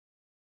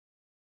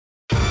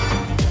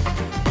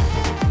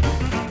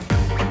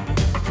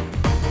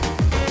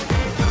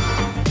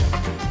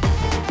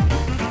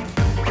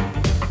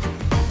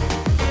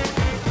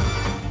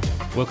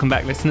Welcome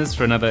back, listeners,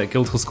 for another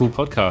Guildhall School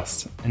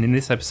podcast. And in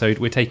this episode,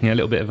 we're taking a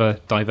little bit of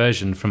a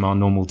diversion from our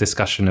normal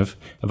discussion of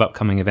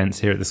upcoming events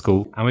here at the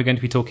school. And we're going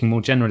to be talking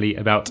more generally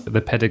about the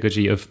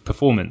pedagogy of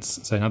performance.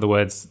 So in other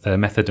words, the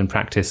method and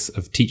practice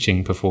of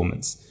teaching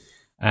performance.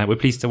 We're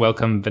pleased to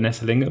welcome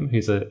Vanessa Lingham,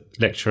 who's a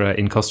lecturer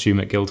in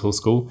costume at Guildhall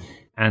School,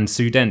 and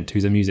Sue Dent,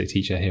 who's a music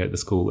teacher here at the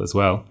school as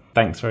well.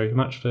 Thanks very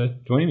much for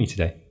joining me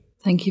today.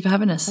 Thank you for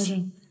having us.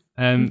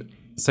 Pleasure.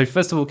 So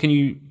first of all, can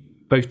you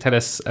both tell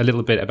us a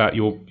little bit about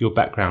your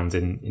backgrounds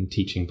in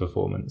teaching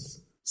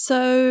performance?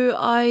 So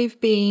I've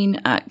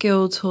been at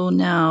Guildhall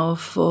now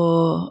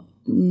for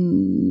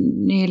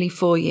nearly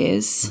 4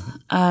 years.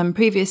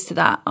 Previous to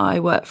that, I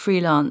worked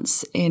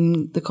freelance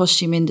in the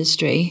costume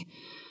industry,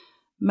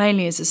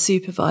 mainly as a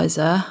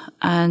supervisor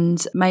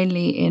and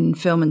mainly in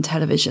film and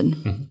television.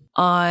 Mm-hmm.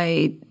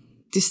 I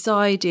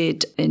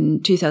decided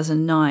in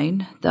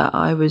 2009 that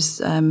I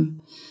was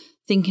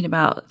thinking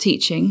about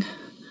teaching,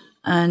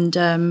 and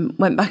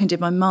went back and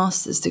did my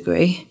master's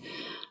degree.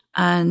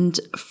 And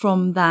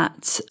from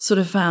that, sort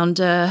of found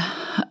a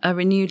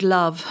renewed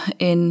love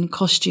in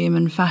costume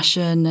and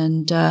fashion,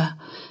 and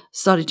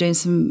started doing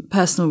some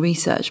personal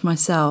research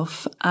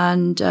myself.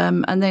 And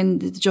then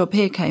the job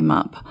here came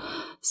up.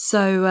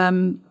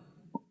 So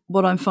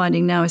what I'm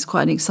finding now is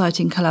quite an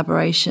exciting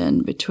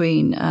collaboration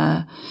between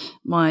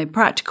my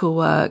practical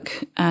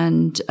work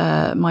and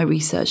my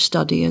research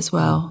study as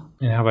well.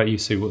 And how about you,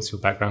 Sue? What's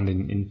your background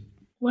in?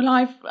 Well,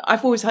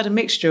 I've always had a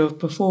mixture of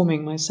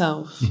performing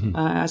myself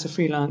as a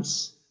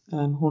freelance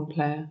horn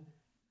player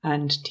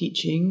and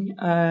teaching.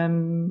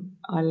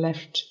 I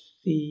left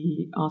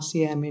the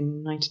RCM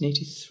in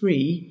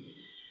 1983,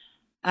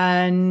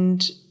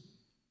 and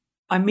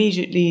I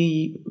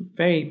immediately,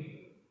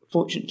 very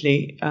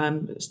fortunately,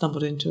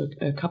 stumbled into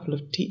a couple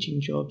of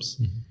teaching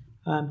jobs,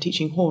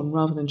 teaching horn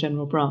rather than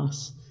general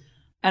brass.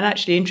 And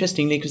actually,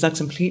 interestingly, because I was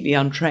completely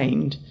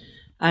untrained,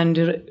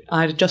 and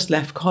I had just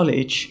left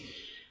college.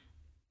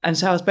 And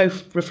so I was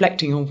both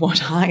reflecting on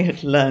what I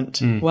had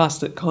learnt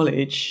whilst at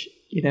college,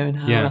 and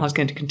how I was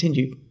going to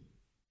continue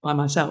by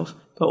myself,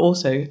 but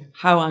also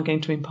how I'm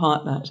going to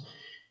impart that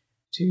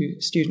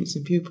to students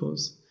and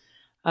pupils.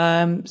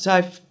 So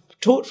I've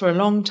taught for a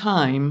long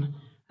time,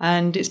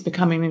 and it's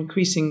becoming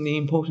increasingly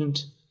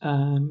important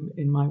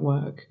in my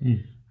work.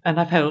 And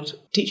I've held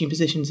teaching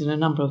positions in a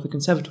number of the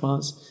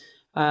conservatoires,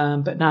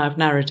 but now I've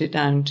narrowed it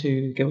down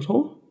to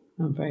Guildhall.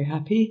 I'm very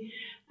happy.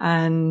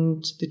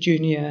 And the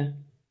junior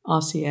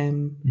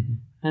RCM,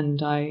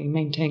 and I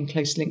maintain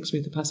close links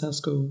with the Purcell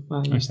School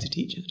where I used to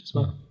teach at as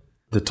well.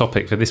 The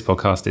topic for this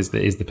podcast is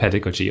the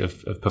pedagogy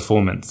of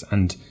performance,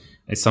 and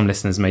some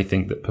listeners may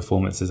think that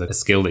performance is a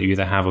skill that you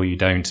either have or you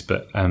don't,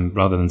 but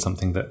rather than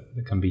something that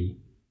can be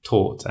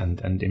taught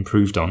and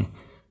improved on.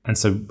 And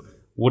so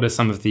what are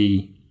some of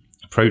the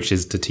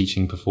approaches to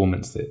teaching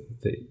performance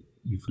that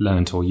you've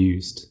learned or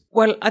used?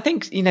 Well, I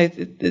think,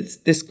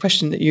 this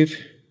question that you've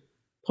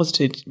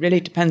posited really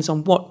depends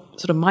on what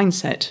sort of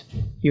mindset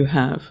you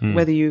have,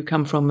 whether you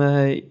come from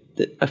a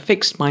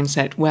fixed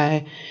mindset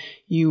where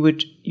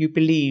you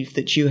believe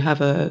that you have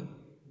an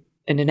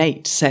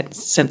innate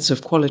sense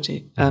of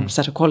quality,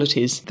 set of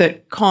qualities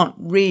that can't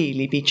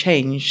really be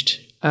changed.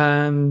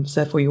 So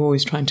therefore, you're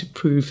always trying to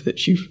prove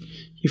that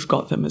you've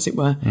got them, as it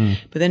were.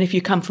 But then, if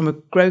you come from a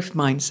growth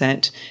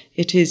mindset,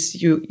 it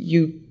is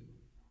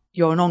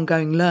you're an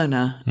ongoing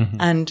learner,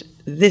 and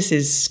this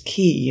is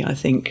key, I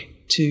think,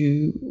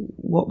 to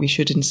what we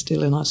should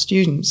instill in our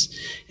students,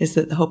 is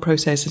that the whole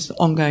process is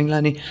ongoing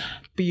learning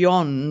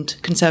beyond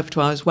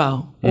conservatoire as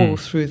well, all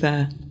through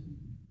their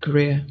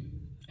career.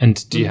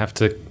 And do you have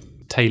to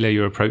tailor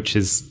your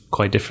approaches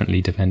quite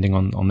differently depending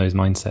on those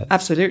mindsets?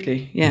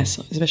 Absolutely, yes.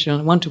 Especially on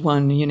a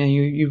one-to-one,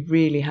 you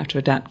really have to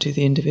adapt to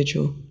the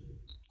individual.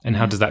 And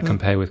how does that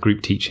compare with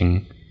group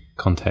teaching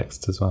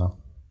contexts as well?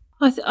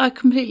 I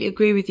completely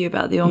agree with you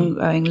about the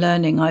ongoing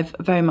learning. I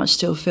very much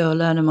still feel a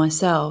learner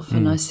myself,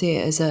 and I see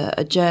it as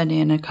a journey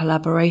and a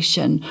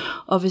collaboration.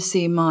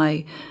 Obviously,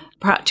 my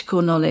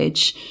practical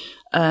knowledge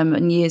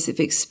and years of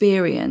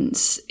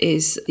experience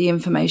is the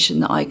information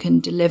that I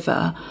can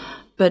deliver,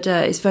 but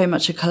it's very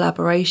much a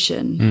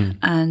collaboration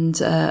and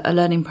a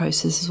learning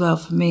process as well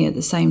for me at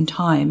the same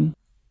time.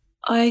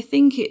 I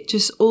think it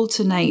just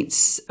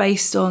alternates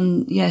based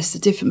on, the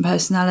different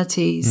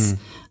personalities.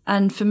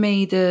 And for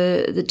me,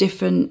 the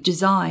different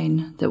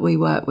design that we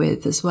work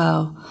with as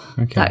well,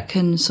 that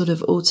can sort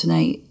of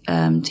alternate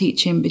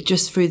teaching, but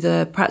just through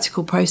the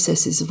practical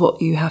processes of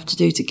what you have to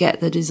do to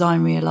get the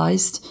design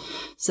realised.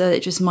 So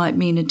it just might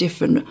mean a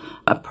different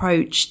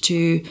approach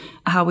to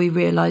how we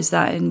realise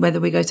that, and whether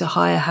we go to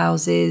higher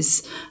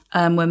houses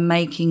when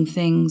making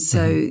things.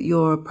 So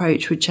your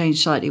approach would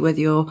change slightly, whether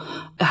you're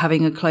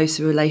having a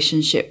closer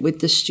relationship with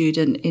the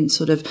student in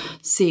sort of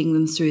seeing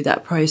them through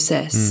that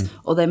process,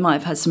 or they might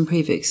have had some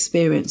previous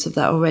experience of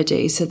that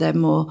already, so they're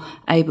more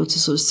able to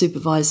sort of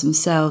supervise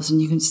themselves, and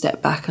you can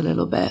step back a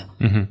little bit.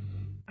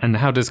 And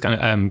how does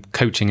kind of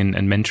coaching and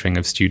mentoring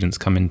of students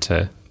come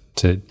into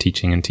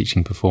teaching and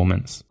teaching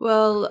performance?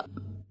 Well,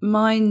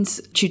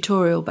 Mine's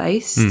tutorial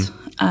based,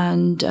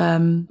 and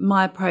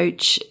my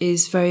approach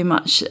is very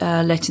much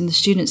letting the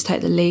students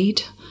take the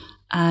lead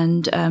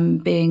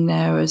and being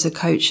there as a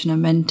coach and a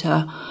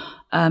mentor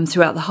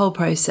throughout the whole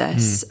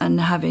process,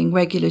 and having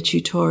regular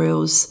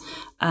tutorials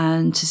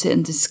and to sit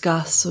and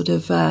discuss sort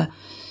of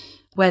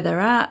where they're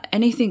at.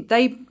 Anything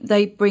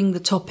they bring the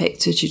topic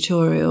to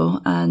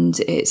tutorial, and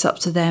it's up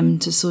to them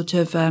to sort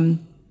of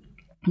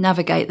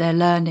navigate their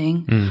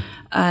learning.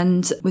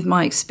 And with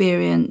my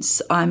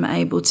experience, I'm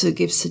able to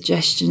give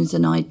suggestions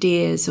and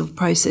ideas of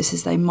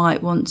processes they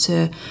might want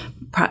to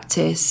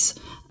practice,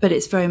 but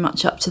it's very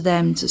much up to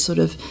them to sort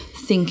of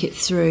think it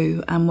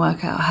through and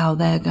work out how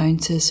they're going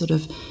to sort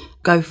of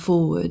go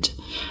forward.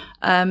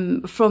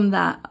 From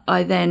that,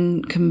 I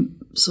then can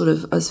sort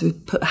of, as we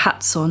put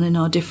hats on in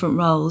our different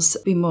roles,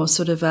 be more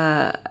sort of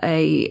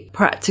a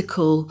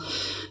practical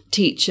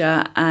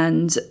teacher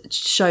and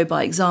show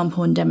by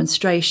example and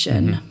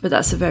demonstration, but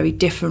that's a very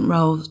different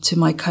role to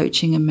my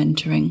coaching and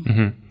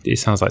mentoring. It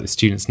sounds like the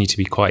students need to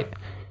be quite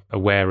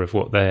aware of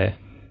what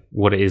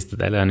it is that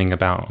they're learning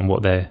about and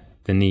what the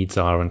needs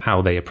are and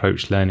how they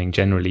approach learning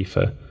generally.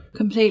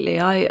 Completely.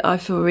 I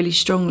feel really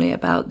strongly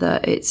about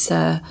that. It's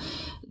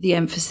the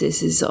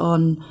emphasis is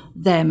on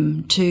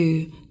them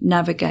to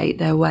navigate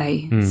their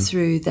way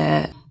through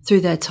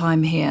their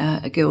time here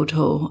at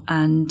Guildhall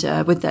and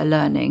with their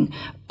learning,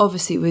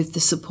 obviously with the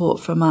support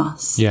from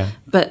us.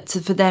 But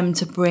for them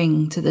to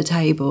bring to the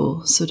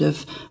table sort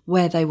of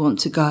where they want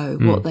to go,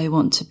 what they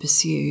want to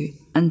pursue,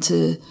 and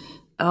to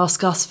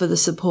ask us for the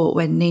support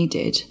when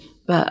needed.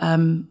 But a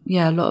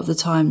lot of the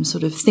time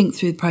sort of think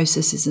through the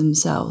processes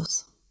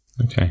themselves.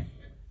 Okay.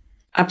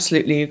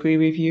 Absolutely agree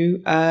with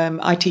you.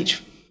 I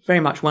teach very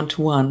much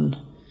one-to-one.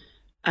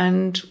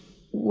 And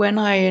when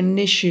I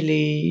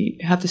initially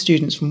have the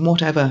students from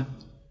whatever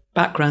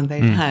background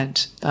they've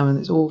had,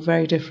 it's all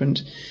very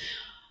different,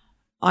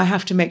 I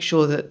have to make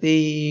sure that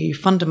the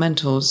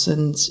fundamentals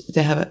and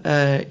they have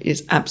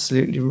is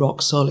absolutely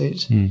rock solid.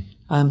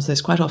 So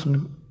there's quite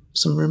often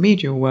some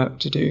remedial work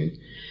to do.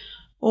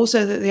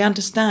 Also that they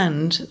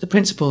understand the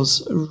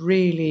principles,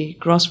 really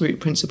grassroots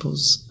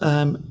principles,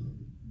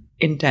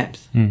 in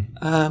depth,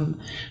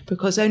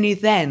 because only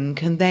then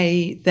can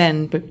they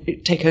then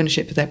take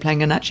ownership of their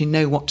playing and actually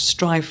know what to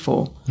strive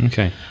for.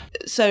 Okay.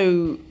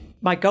 So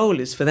my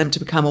goal is for them to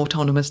become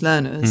autonomous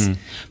learners,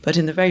 but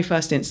in the very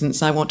first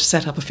instance, I want to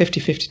set up a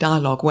 50-50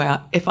 dialogue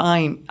where if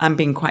I'm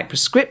being quite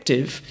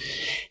prescriptive,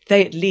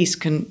 they at least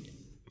can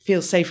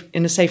feel safe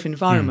in a safe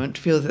environment,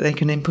 feel that they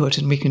can input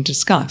and we can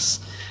discuss.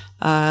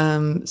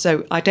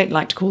 So I don't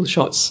like to call the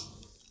shots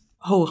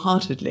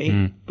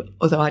wholeheartedly,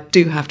 although I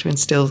do have to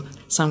instill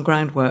some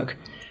groundwork,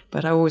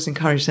 but I always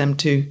encourage them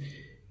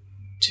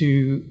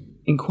to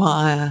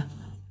inquire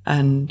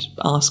and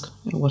ask,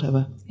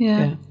 whatever.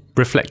 Yeah.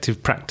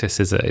 Reflective practice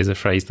is a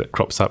phrase that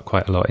crops up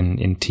quite a lot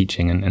in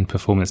teaching and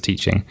performance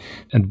teaching,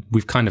 and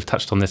we've kind of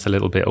touched on this a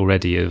little bit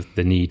already, of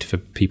the need for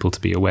people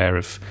to be aware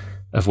of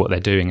what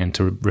they're doing and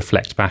to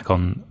reflect back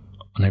on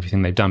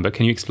everything they've done. But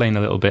can you explain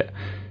a little bit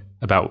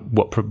about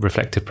what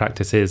reflective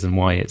practice is and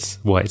why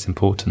it's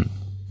important?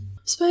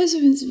 I suppose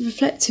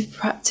reflective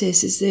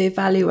practice is the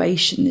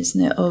evaluation, isn't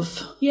it,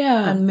 of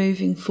and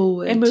moving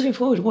forward. And moving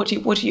forward, what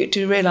do you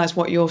to realise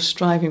what you're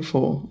striving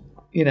for,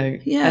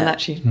 and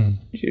actually.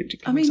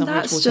 I mean,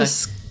 that's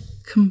just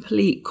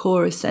complete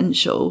core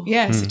essential.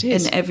 Yes, it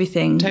is in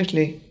everything.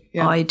 Totally,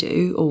 I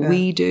do or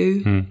we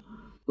do.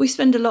 We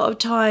spend a lot of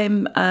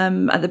time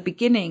at the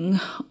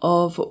beginning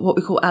of what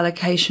we call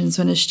allocations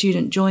when a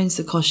student joins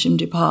the costume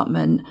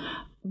department,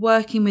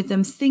 working with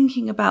them,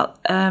 thinking about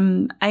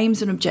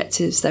aims and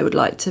objectives they would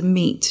like to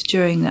meet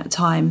during that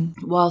time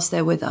whilst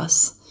they're with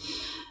us.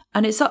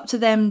 And it's up to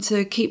them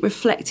to keep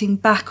reflecting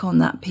back on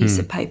that piece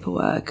of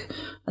paperwork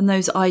and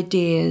those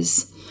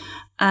ideas.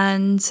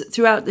 And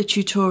throughout the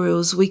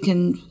tutorials, we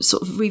can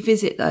sort of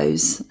revisit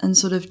those and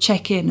sort of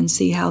check in and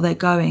see how they're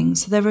going.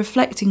 So they're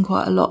reflecting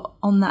quite a lot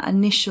on that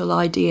initial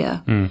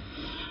idea.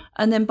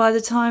 And then by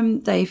the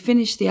time they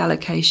finish the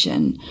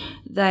allocation,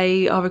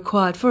 they are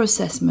required for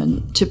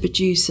assessment to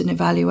produce an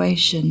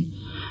evaluation.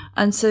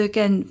 And so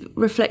again,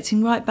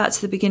 reflecting right back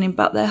to the beginning,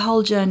 but their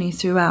whole journey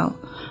throughout.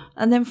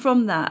 And then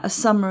from that, a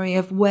summary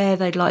of where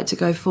they'd like to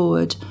go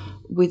forward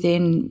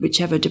within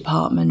whichever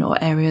department or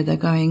area they're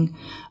going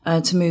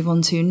to move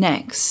on to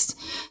next.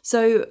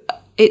 So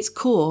it's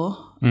core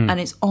and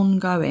it's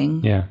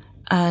ongoing. Yeah.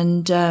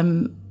 And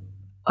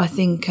I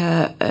think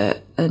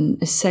an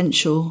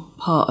essential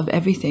part of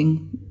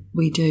everything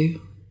we do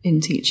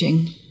in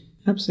teaching.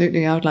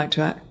 Absolutely. I would like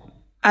to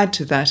add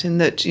to that in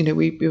that,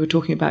 we were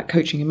talking about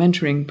coaching and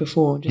mentoring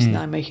before, just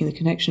now making the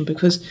connection,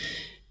 because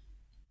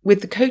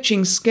with the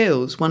coaching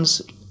skills,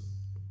 one's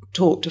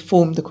taught to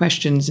form the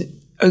questions,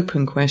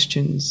 open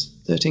questions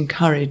that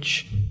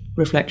encourage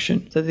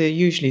reflection. So they're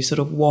usually sort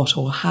of what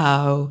or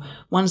how,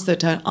 ones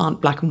that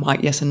aren't black and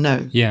white, yes and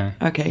no. Yeah.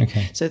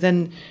 Okay. So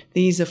then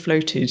these are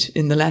floated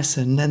in the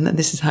lesson, and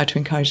this is how to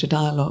encourage a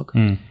dialogue.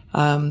 And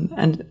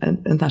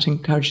that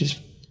encourages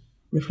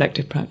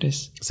reflective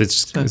practice. So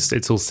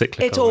it's all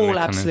cyclical. It's all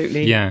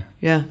absolutely. Yeah.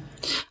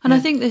 And I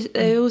think that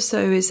there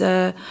also is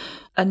a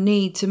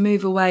need to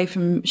move away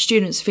from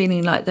students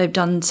feeling like they've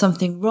done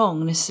something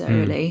wrong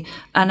necessarily,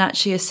 and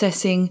actually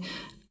assessing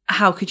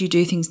how could you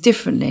do things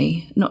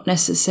differently, not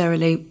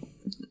necessarily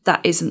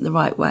that isn't the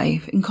right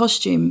way. In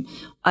costume,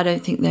 I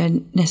don't think there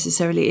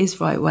necessarily is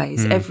right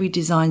ways. Every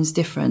design's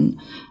different.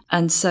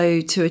 And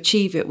so to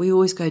achieve it, we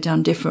always go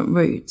down different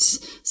routes.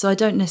 So I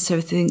don't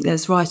necessarily think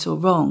there's right or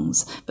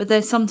wrongs, but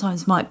there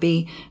sometimes might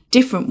be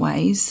different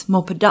ways,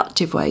 more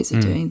productive ways of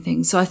doing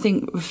things. So I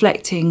think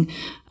reflecting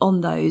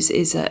on those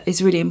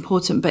is really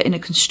important, but in a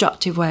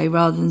constructive way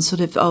rather than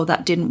sort of, oh,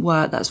 that didn't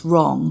work, that's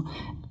wrong.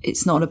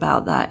 It's not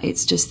about that.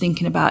 It's just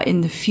thinking about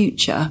in the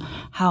future,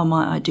 how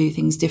might I do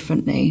things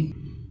differently?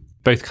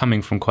 Both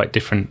coming from quite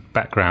different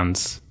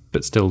backgrounds,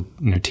 but still,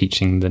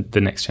 teaching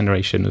the next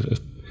generation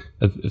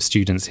of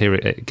students here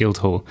at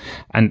Guildhall.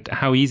 And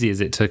how easy is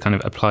it to kind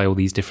of apply all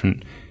these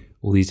different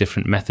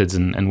methods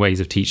and ways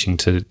of teaching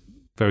to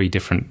very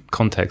different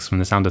contexts? From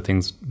the sound of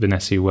things,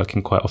 Vanessa, you're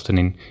working quite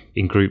often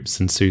in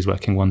groups, and Sue's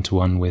working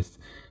one-to-one with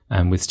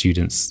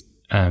students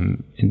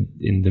in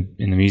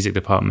the music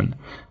department.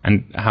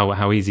 And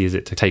how easy is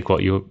it to take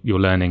what you're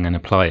learning and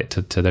apply it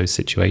to those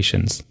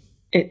situations?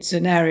 It's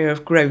an area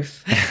of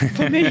growth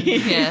for me.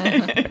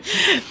 Yeah.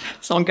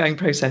 It's an ongoing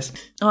process.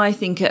 I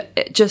think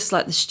just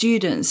like the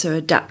students are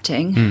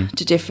adapting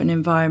to different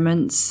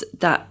environments,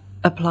 that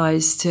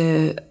applies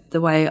to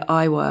the way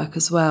I work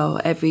as well.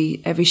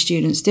 Every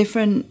student's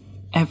different,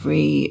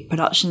 every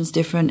production's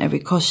different, every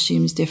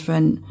costume's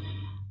different,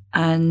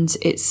 and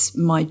it's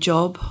my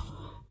job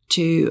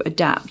to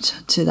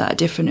adapt to that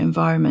different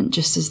environment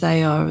just as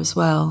they are as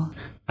well.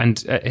 And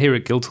here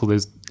at Guildhall,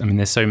 there's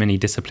so many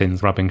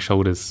disciplines rubbing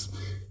shoulders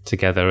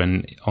together,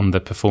 and on the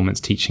performance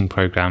teaching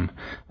programme,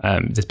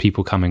 there's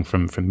people coming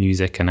from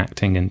music and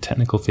acting and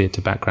technical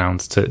theatre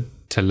backgrounds to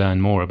learn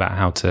more about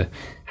how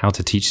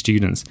to teach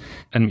students.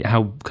 And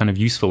how kind of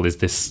useful is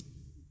this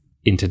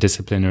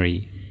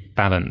interdisciplinary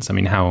balance? I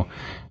mean, how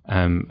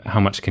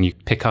much can you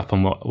pick up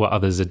on what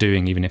others are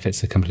doing, even if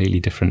it's a completely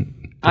different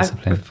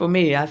discipline? For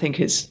me, I think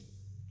it's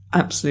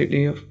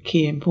absolutely of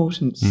key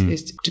importance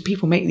is to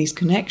people make these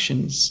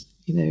connections,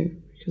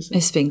 because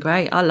it's been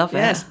great. I love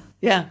it.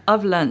 Yeah.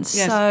 I've learned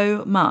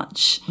so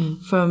much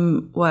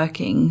from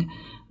working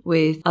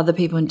with other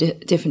people in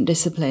different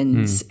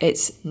disciplines.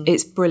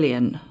 It's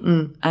brilliant.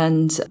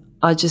 And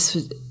I just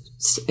would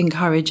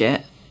encourage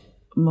it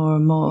more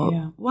and more.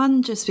 Yeah.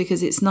 One, just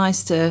because it's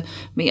nice to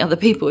meet other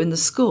people in the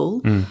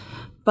school.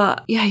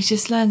 But yeah, he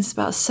just learns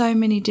about so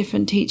many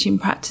different teaching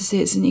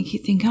practices, and you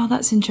keep thinking, oh,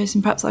 that's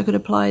interesting. Perhaps I could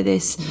apply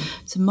this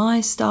to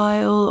my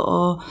style,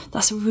 or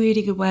that's a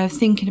really good way of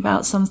thinking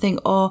about something,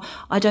 or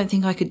I don't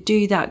think I could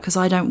do that because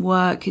I don't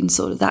work in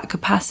sort of that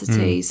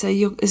capacity. So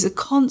it's a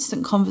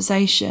constant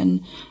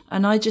conversation,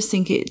 and I just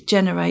think it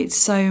generates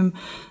so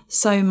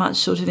much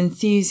sort of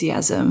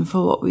enthusiasm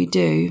for what we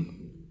do.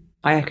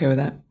 I echo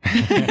that.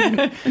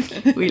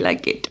 We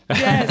like it.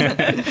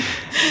 Yes.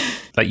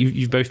 Like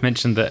you've both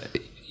mentioned that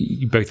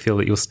you both feel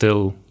that you're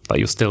still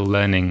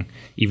learning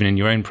even in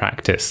your own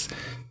practice.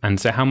 And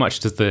so how much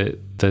does the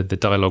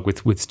dialogue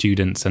with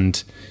students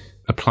and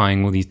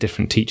applying all these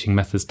different teaching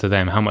methods to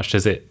them, how much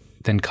does it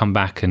then come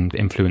back and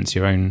influence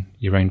your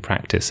own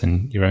practice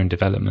and your own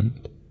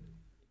development?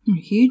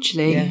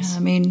 Hugely. Yes. I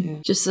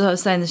mean, just as I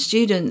was saying, the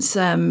students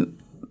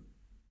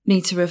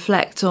need to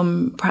reflect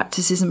on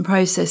practices and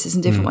processes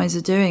and different ways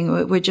of doing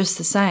it. We're just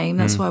the same.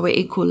 That's why we're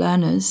equal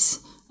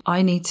learners.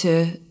 I need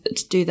to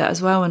do that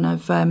as well, and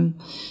I've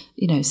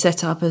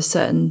set up a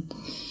certain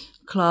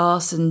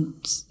class and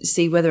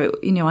see whether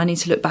I need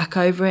to look back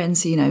over it and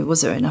see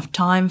was there enough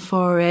time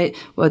for it,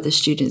 were the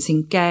students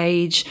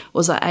engaged,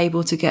 was I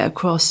able to get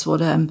across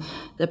what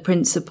the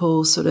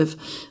principal sort of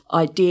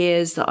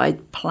ideas that I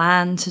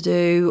planned to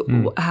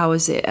do, how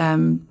was it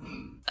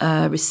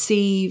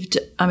received.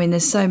 I mean,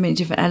 there's so many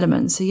different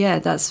elements, so yeah,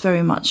 that's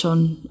very much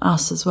on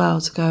us as well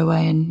to go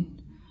away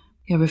and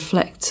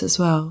reflect as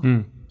well.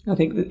 I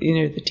think that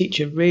the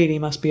teacher really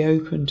must be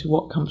open to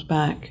what comes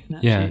back, and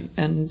actually,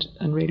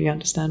 and really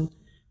understand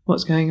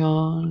what's going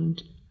on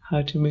and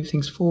how to move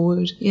things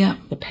forward. Yeah,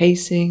 the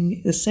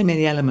pacing. There's so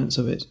many elements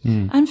of it,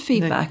 and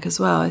feedback as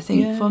well. I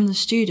think from the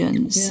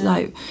students,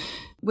 like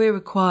we're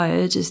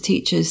required as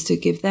teachers to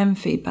give them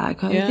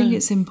feedback. I think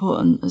it's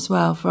important as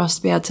well for us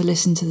to be able to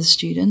listen to the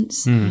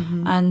students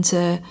and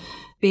to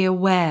be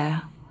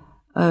aware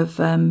of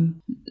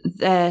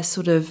their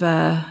sort of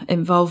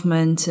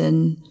involvement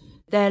and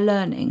their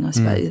learning, I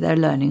suppose. Their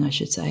learning, I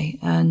should say.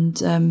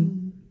 And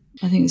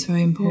I think it's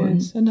very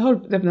important. Yes. And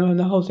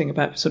the whole thing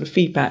about sort of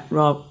feedback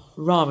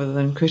rather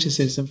than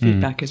criticism,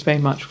 feedback is very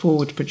much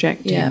forward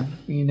projecting. Yeah.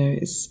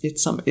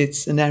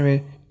 It's an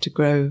area to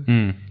grow.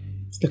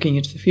 It's looking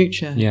into the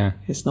future. Yeah.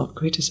 It's not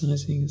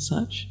criticising as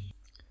such.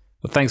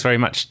 Well, thanks very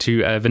much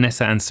to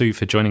Vanessa and Sue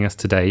for joining us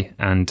today,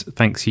 and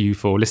thanks to you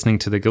for listening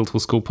to the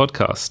Guildhall School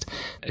podcast.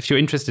 If you're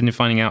interested in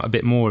finding out a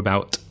bit more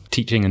about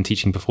teaching and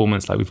teaching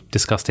performance like we've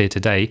discussed here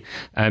today,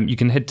 you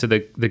can head to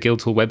the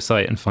Guildhall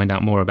website and find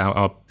out more about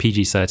our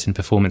PG Cert in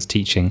performance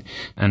teaching,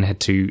 and head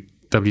to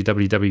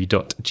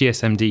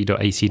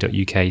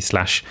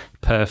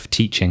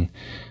www.gsmd.ac.uk/perfteaching.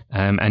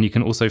 And you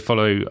can also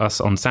follow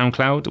us on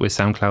SoundCloud with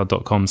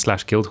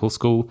soundcloud.com/Guildhall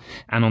School,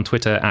 and on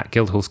Twitter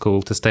 @Guildhall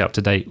School to stay up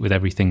to date with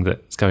everything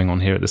that's going on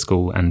here at the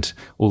school and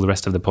all the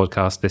rest of the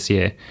podcast this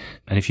year.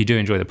 And if you do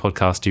enjoy the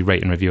podcast, do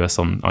rate and review us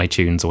on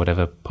iTunes or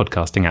whatever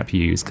podcasting app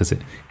you use, because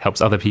it helps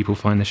other people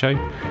find the show.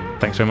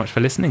 Thanks very much for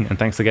listening, and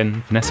thanks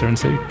again, Vanessa and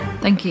Sue.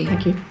 Thank you.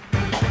 Thank you.